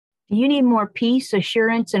Do you need more peace,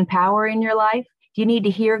 assurance, and power in your life? Do you need to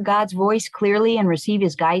hear God's voice clearly and receive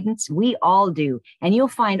his guidance? We all do. And you'll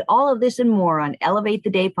find all of this and more on Elevate the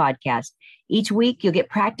Day podcast. Each week, you'll get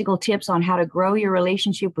practical tips on how to grow your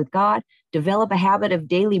relationship with God, develop a habit of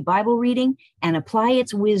daily Bible reading, and apply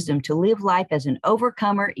its wisdom to live life as an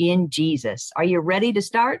overcomer in Jesus. Are you ready to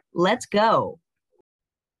start? Let's go.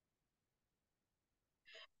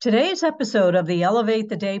 Today's episode of the Elevate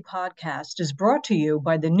the Day podcast is brought to you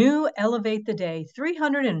by the new Elevate the Day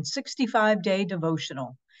 365-day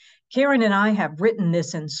devotional. Karen and I have written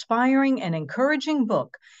this inspiring and encouraging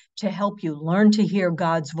book to help you learn to hear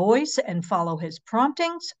God's voice and follow his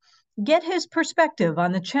promptings, get his perspective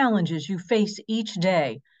on the challenges you face each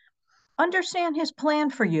day, understand his plan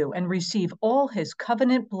for you and receive all his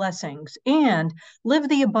covenant blessings, and live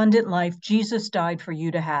the abundant life Jesus died for you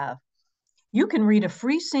to have. You can read a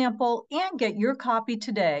free sample and get your copy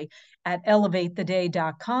today at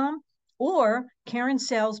elevatetheday.com or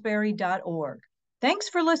karensalisbury.org. Thanks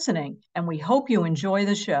for listening, and we hope you enjoy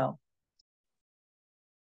the show.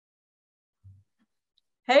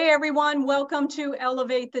 Hey everyone, welcome to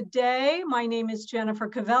Elevate the Day. My name is Jennifer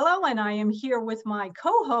Cavello, and I am here with my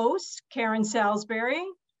co-host, Karen Salisbury.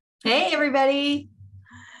 Hey everybody.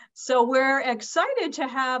 So we're excited to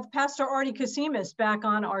have Pastor Artie Kasimis back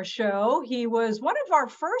on our show. He was one of our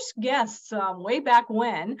first guests way back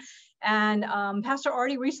when. And Pastor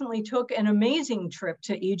Artie recently took an amazing trip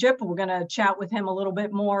to Egypt. We're going to chat with him a little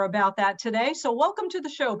bit more about that today. So welcome to the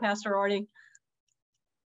show, Pastor Artie.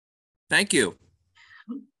 Thank you.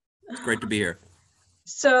 It's great to be here.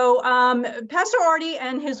 So Pastor Artie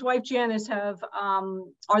and his wife Janice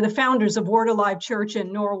are the founders of Word Alive Church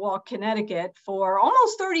in Norwalk, Connecticut for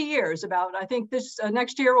almost 30 years. I think this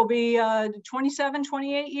next year will be 27,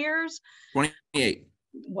 28 years. 28.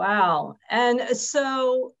 Wow. And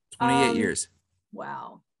so 28 years.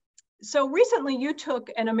 Wow. So recently you took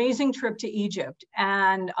an amazing trip to Egypt,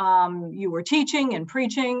 and you were teaching and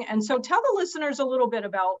preaching. And so tell the listeners a little bit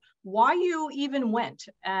about why you even went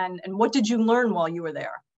and what did you learn while you were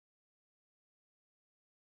there?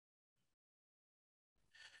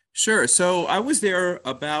 Sure. So I was there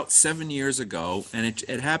about 7 years ago, and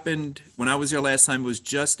it happened when I was there last time. It was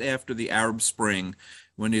just after the Arab Spring,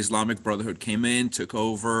 when the Islamic Brotherhood came in, took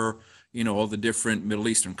over, all the different Middle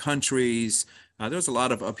Eastern countries. There was a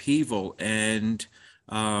lot of upheaval. And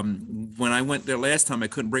when I went there last time, I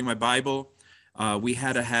couldn't bring my Bible. We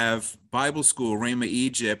had to have Bible school. Rhema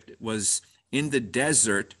Egypt was in the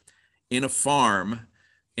desert, in a farm,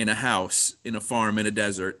 in a house, in a farm, in a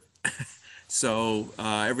desert. So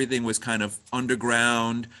everything was kind of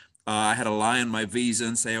underground. I had to lie on my visa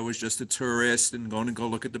and say I was just a tourist and going to go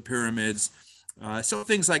look at the pyramids. So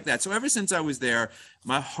things like that. So ever since I was there,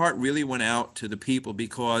 my heart really went out to the people,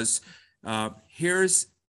 because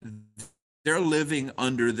they're living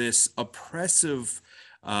under this oppressive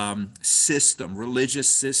system, religious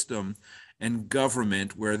system and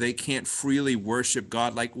government, where they can't freely worship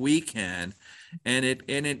God like we can. And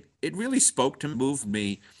it really spoke to, moved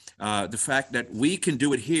me, the fact that we can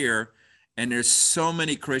do it here, and there's so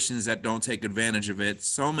many Christians that don't take advantage of it.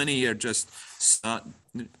 So many are just not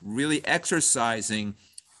really exercising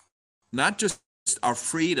not just our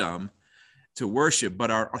freedom to worship,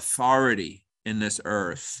 but our authority in this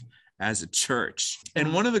earth as a church.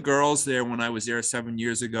 And one of the girls there, when I was there 7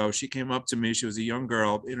 years ago, she came up to me. She was a young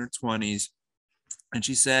girl in her 20s. And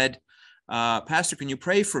she said, Pastor, can you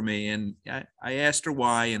pray for me? And I asked her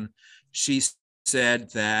why. And she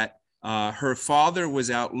said that her father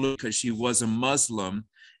was out looking because she was a Muslim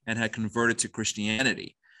and had converted to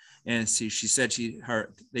Christianity. And she said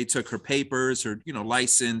they took her papers, her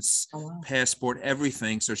license, passport,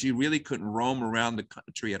 everything. So she really couldn't roam around the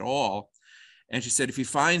country at all. And she said, if he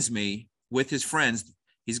finds me with his friends,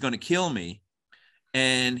 he's going to kill me.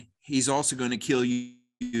 And he's also going to kill you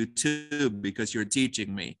too, because you're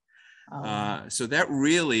teaching me. So that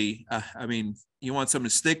really, you want something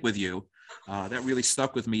to stick with you. That really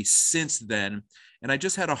stuck with me since then. And I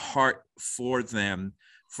just had a heart for them,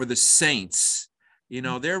 for the saints.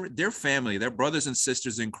 Their family, their brothers and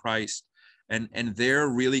sisters in Christ, and they're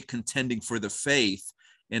really contending for the faith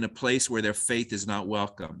in a place where their faith is not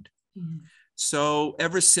welcomed. Mm-hmm. So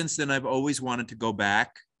ever since then, I've always wanted to go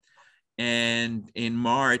back. And in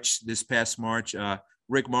March, this past March,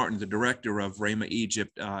 Rick Martin, the director of Rhema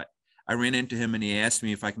Egypt, I ran into him and he asked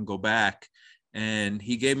me if I can go back. And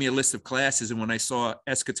he gave me a list of classes. And when I saw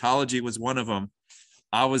eschatology was one of them,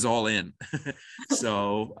 I was all in.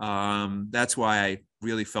 So that's why I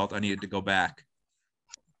really felt I needed to go back.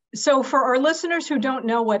 So for our listeners who don't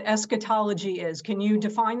know what eschatology is, can you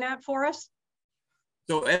define that for us?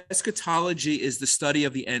 So eschatology is the study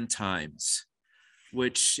of the end times,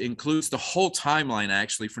 which includes the whole timeline,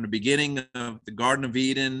 actually, from the beginning of the Garden of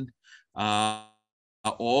Eden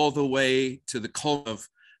all the way to the cult of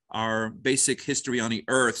our basic history on the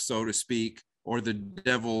earth, so to speak, or the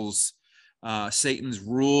devil's, Satan's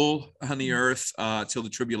rule on the earth till the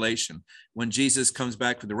tribulation, when Jesus comes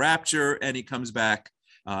back for the rapture, and he comes back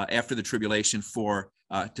after the tribulation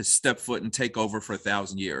to step foot and take over for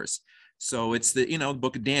 1,000 years. So it's the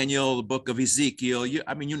book of Daniel, the book of Ezekiel, you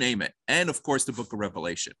name it. And of course, the book of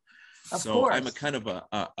Revelation. Of so course. I'm a kind of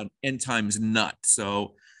an end times nut.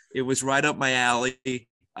 So it was right up my alley.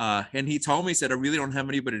 And he told me, he said, I really don't have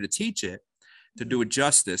anybody to teach it, to do it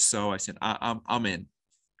justice. So I said, I'm in.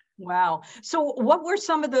 Wow. So what were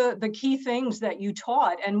some of the key things that you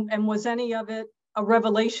taught? And was any of it a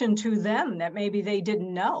revelation to them that maybe they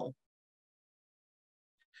didn't know?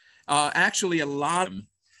 Actually, a lot of them.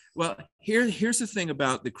 Well, here's the thing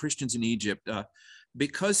about the Christians in Egypt.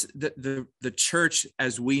 Because the church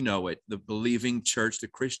as we know it, the believing church, the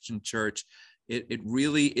Christian church, it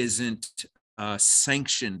really isn't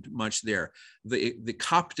sanctioned much there. The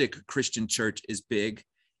Coptic Christian church is big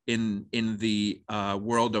in the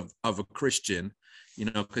world of a Christian,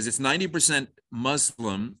 because it's 90%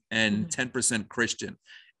 Muslim and 10% Christian.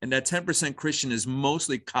 And that 10% Christian is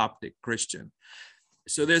mostly Coptic Christian.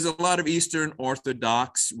 So there's a lot of Eastern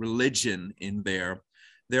Orthodox religion in there.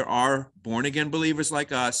 There are born again believers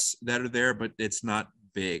like us that are there, but it's not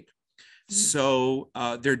big. So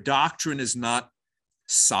their doctrine is not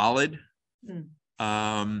solid.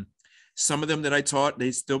 Some of them that I taught,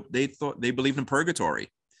 they believed in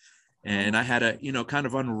purgatory. And I had to, kind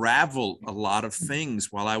of unravel a lot of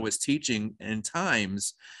things while I was teaching in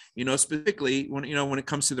times, specifically when it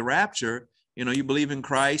comes to the rapture, you believe in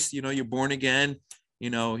Christ, you're born again,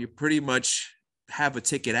 you pretty much have a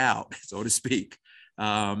ticket out, so to speak.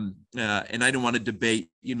 And I didn't want to debate,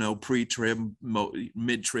 pre-trib,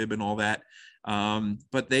 mid-trib and all that.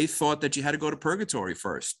 But they thought that you had to go to purgatory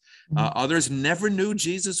first. Others never knew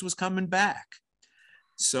Jesus was coming back.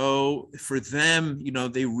 So for them,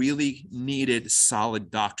 they really needed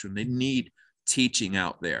solid doctrine. They need teaching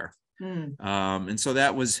out there. And so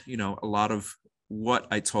that was, a lot of what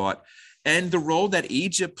I taught. And the role that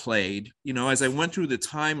Egypt played, as I went through the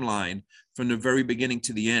timeline from the very beginning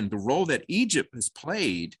to the end, the role that Egypt has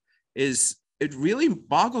played it really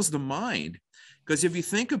boggles the mind. Because if you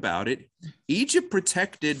think about it, Egypt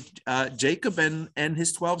protected Jacob and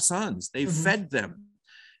his 12 sons. They fed them,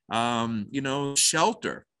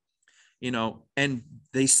 shelter, and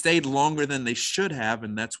they stayed longer than they should have.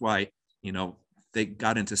 And that's why, they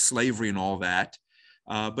got into slavery and all that.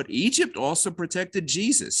 But Egypt also protected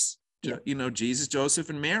Jesus, Jesus, Joseph,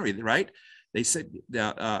 and Mary, right? They said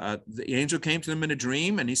the angel came to them in a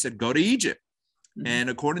dream and he said, go to Egypt. And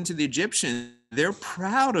according to the Egyptians, they're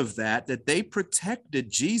proud of that they protected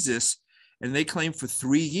Jesus, and they claim for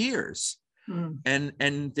 3 years. And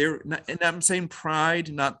they're not, and I'm saying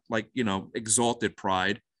pride, not like, exalted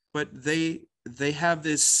pride, but they have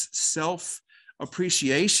this self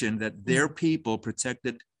appreciation that their people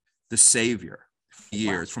protected the Savior for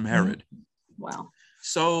years from Herod. Wow.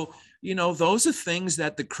 So, those are things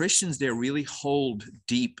that the Christians there really hold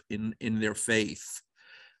deep in their faith.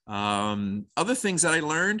 Other things that I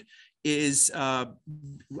learned is,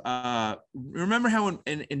 remember how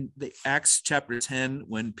in the Acts chapter 10,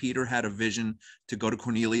 when Peter had a vision to go to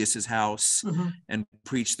Cornelius's house and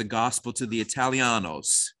preach the gospel to the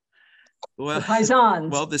Italianos? Well, the paisans.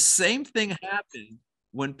 Well, the same thing happened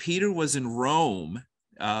when Peter was in Rome.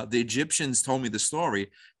 The Egyptians told me the story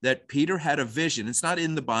that Peter had a vision. It's not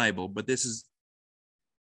in the Bible, but this is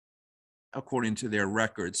according to their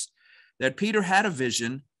records, that Peter had a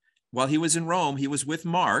vision while he was in Rome. He was with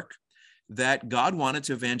Mark, that God wanted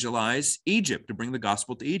to evangelize Egypt, to bring the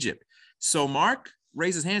gospel to Egypt. So Mark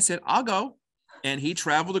raised his hand and said, I'll go. And he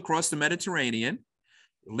traveled across the Mediterranean,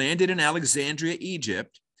 landed in Alexandria,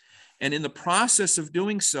 Egypt. And in the process of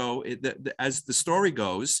doing so, as the story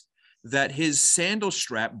goes, that his sandal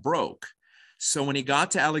strap broke. So when he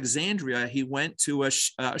got to Alexandria, he went to a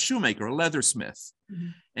shoemaker, a leathersmith,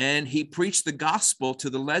 and he preached the gospel to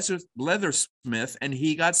the leathersmith, and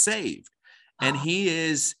he got saved. And he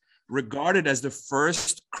is regarded as the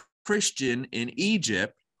first Christian in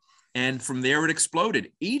Egypt. And from there, it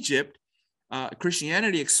exploded.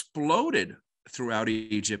 Christianity exploded throughout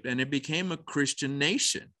Egypt, and it became a Christian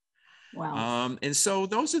nation. Wow. And so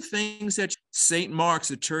those are things that St. Mark's,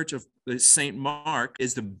 the Church of St. Mark,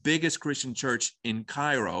 is the biggest Christian church in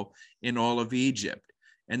Cairo, in all of Egypt.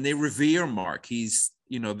 And they revere Mark. He's,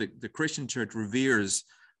 the Christian church reveres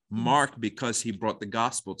Mark because he brought the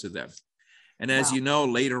gospel to them. And as Wow. you know,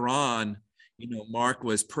 later on, Mark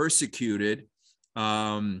was persecuted,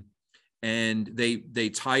 and they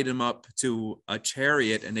tied him up to a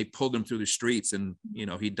chariot and they pulled him through the streets, and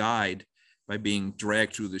he died by being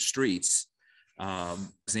dragged through the streets,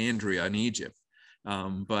 Alexandria in Egypt.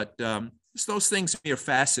 But those things are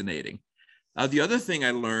fascinating. The other thing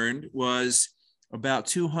I learned was about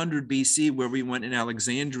 200 BC, where we went in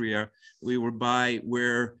Alexandria. We were by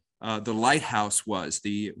where the lighthouse was,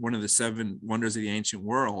 one of the 7 wonders of the ancient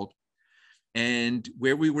world. And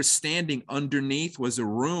where we were standing underneath was a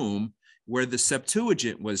room where the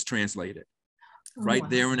Septuagint was translated, right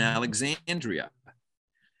there in Alexandria.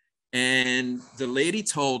 And the lady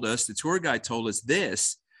told us, the tour guide told us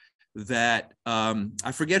that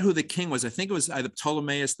I forget who the king was. I think it was either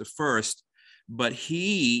Ptolemaeus the First, but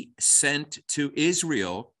he sent to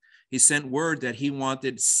Israel, he sent word that he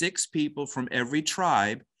wanted 6 people from every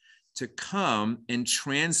tribe to come and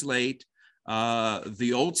translate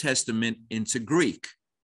the Old Testament into Greek.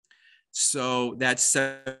 So that's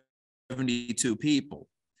 72 people.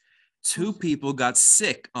 2 people got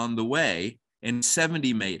sick on the way and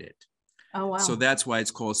 70 made it. Oh, wow. So that's why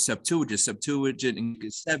it's called Septuagint. Septuagint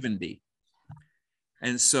is 70.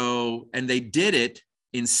 And they did it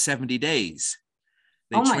in 70 days.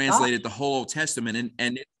 They translated the whole Old Testament,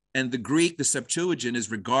 and the Greek, the Septuagint,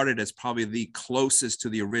 is regarded as probably the closest to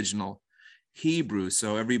the original Hebrew.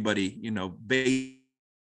 So everybody,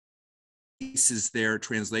 bases their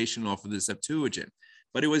translation off of the Septuagint.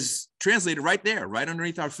 But it was translated right there, right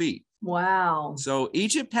underneath our feet. Wow. So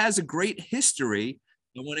Egypt has a great history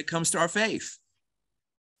when it comes to our faith.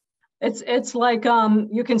 It's like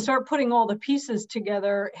you can start putting all the pieces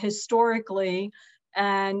together historically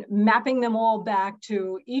and mapping them all back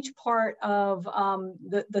to each part of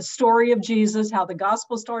the story of Jesus, how the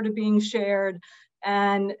gospel started being shared.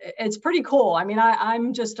 And it's pretty cool. I mean,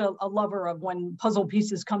 I'm just a lover of when puzzle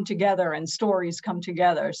pieces come together and stories come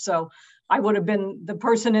together. So I would have been the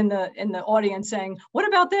person in the audience saying, what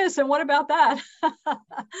about this and what about that?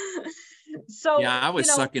 So yeah, I was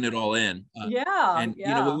sucking it all in.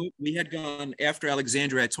 We had gone after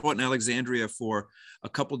Alexandria. I taught in Alexandria for a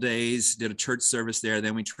couple of days, did a church service there.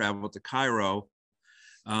 Then we traveled to Cairo.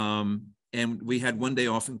 And we had one day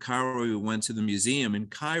off in Cairo. We went to the museum in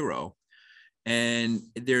Cairo. And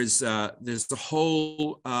there's the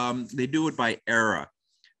whole, they do it by era,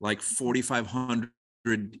 like 4,500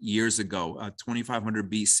 years ago,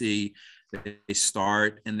 2,500 BC, they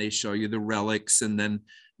start and they show you the relics and then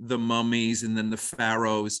the mummies and then the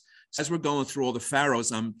pharaohs. So as we're going through all the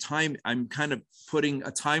pharaohs, I'm kind of putting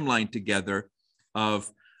a timeline together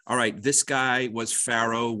of, all right, this guy was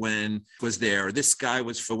Pharaoh when was there. This guy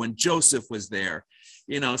was for when Joseph was there.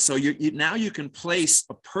 So you now you can place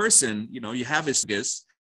a person, you have his,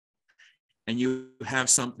 and you have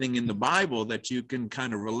something in the Bible that you can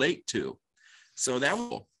kind of relate to. So that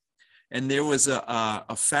was, and there was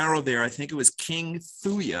a pharaoh there. I think it was King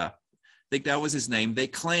Thuya. I think that was his name. They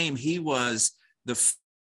claim he was the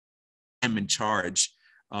in charge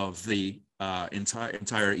of the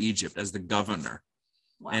entire Egypt as the governor.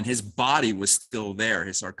 Wow. And his body was still there,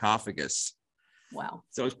 his sarcophagus. Wow.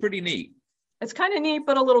 So it's pretty neat. It's kind of neat,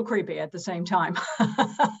 but a little creepy at the same time.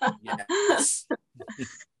 Yes.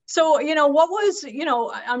 So, what was,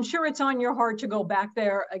 I'm sure it's on your heart to go back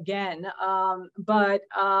there again. But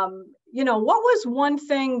what was one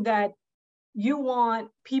thing that you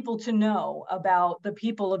want people to know about the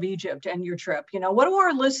people of Egypt and your trip? What do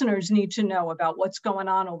our listeners need to know about what's going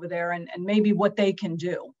on over there and maybe what they can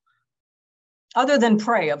do? Other than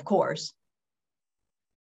pray, of course.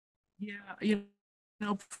 Yeah,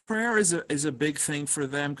 prayer is a big thing for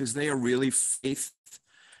them because they are really faith.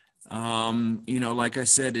 Like I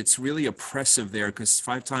said, it's really oppressive there because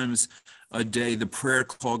 5 times a day the prayer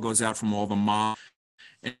call goes out from all the mosques,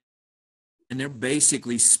 and they're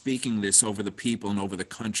basically speaking this over the people and over the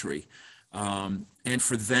country. And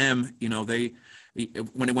for them, they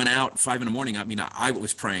when it went out 5 a.m, I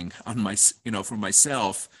was praying on for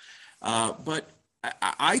myself. But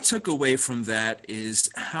I took away from that is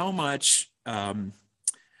how much.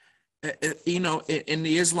 In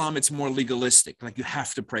the Islam, it's more legalistic. Like you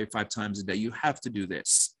have to pray 5 times a day. You have to do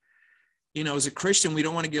this. As a Christian, we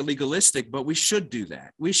don't want to get legalistic, but we should do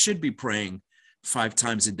that. We should be praying 5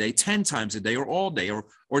 times a day, 10 times a day, or all day.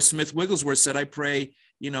 Or Smith Wigglesworth said, I pray,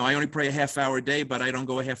 I only pray a half hour a day, but I don't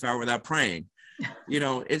go a half hour without praying.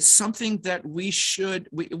 It's something that we should,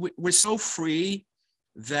 we're so free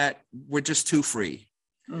that we're just too free.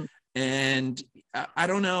 Mm. And I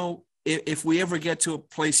don't know, if we ever get to a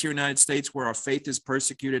place here in the United States where our faith is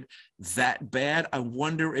persecuted that bad, I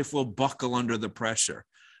wonder if we'll buckle under the pressure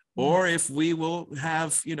or if we will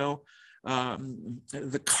have,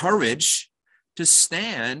 the courage to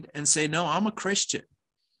stand and say, no, I'm a Christian.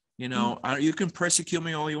 You know, you can persecute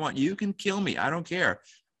me all you want. You can kill me. I don't care.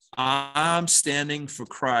 I'm standing for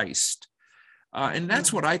Christ. And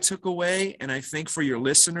that's what I took away. And I think for your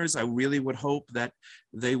listeners, I really would hope that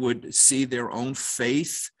they would see their own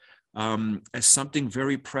faith as something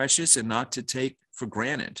very precious and not to take for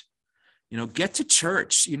granted. You know, get to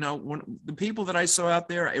church. You know, when the people that I saw out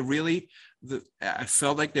there, I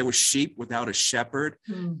felt like they were sheep without a shepherd,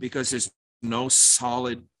 because there's no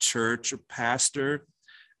solid church or pastor.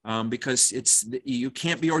 Because you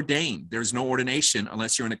can't be ordained. There's no ordination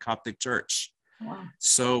unless you're in a Coptic church. Wow.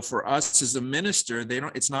 So for us as a minister,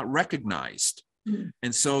 it's not recognized.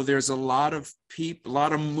 And so there's a lot of people, a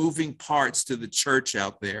lot of moving parts to the church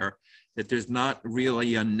out there, that there's not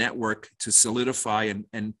really a network to solidify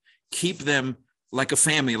and keep them like a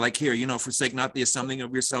family, like here, you know, forsake not the assembling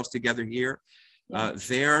of yourselves together here.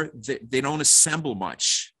 They don't assemble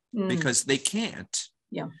much because they can't.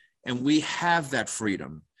 Yeah. And we have that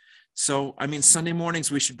freedom. So, I mean, Sunday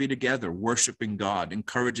mornings, we should be together, worshiping God,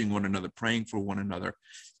 encouraging one another, praying for one another,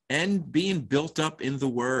 and being built up in the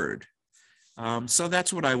word. So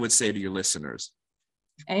that's what I would say to your listeners.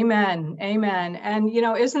 Amen. Amen. And, you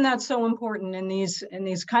know, isn't that so important in these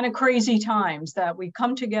kind of crazy times, that we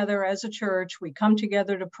come together as a church, we come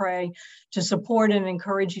together to pray, to support and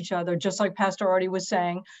encourage each other, just like Pastor Artie was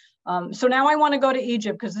saying. So now I want to go to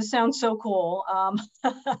Egypt, because this sounds so cool.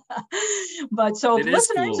 But so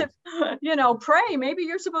listeners, cool. If, you know, pray, maybe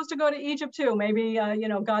you're supposed to go to Egypt too. Maybe, you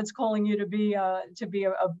know, God's calling you to be a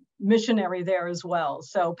missionary there as well.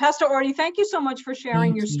 So Pastor Artie, thank you so much for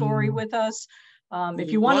sharing your story with us.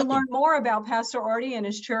 If you want to learn more about Pastor Artie and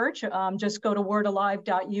his church, just go to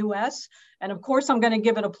wordalive.us. And of course, I'm going to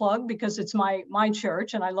give it a plug because it's my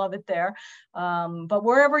church and I love it there. But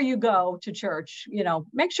wherever you go to church, you know,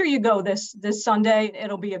 make sure you go this Sunday.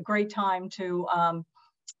 It'll be a great time to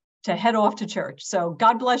head off to church. So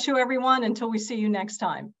God bless you, everyone, until we see you next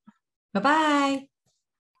time. Bye-bye.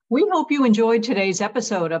 We hope you enjoyed today's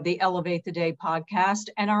episode of the Elevate the Day podcast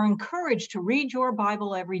and are encouraged to read your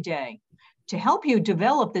Bible every day. To help you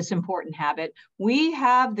develop this important habit, we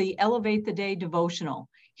have the Elevate the Day devotional.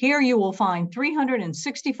 Here you will find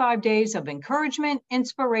 365 days of encouragement,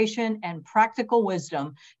 inspiration, and practical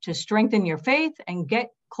wisdom to strengthen your faith and get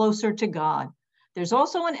closer to God. There's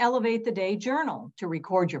also an Elevate the Day journal to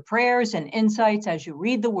record your prayers and insights as you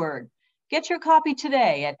read the word. Get your copy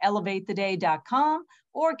today at elevatetheday.com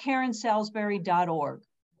or karensalisbury.org.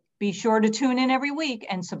 Be sure to tune in every week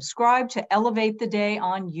and subscribe to Elevate the Day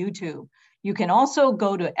on YouTube. You can also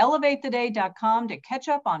go to elevatetheday.com to catch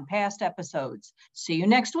up on past episodes. See you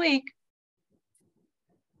next week.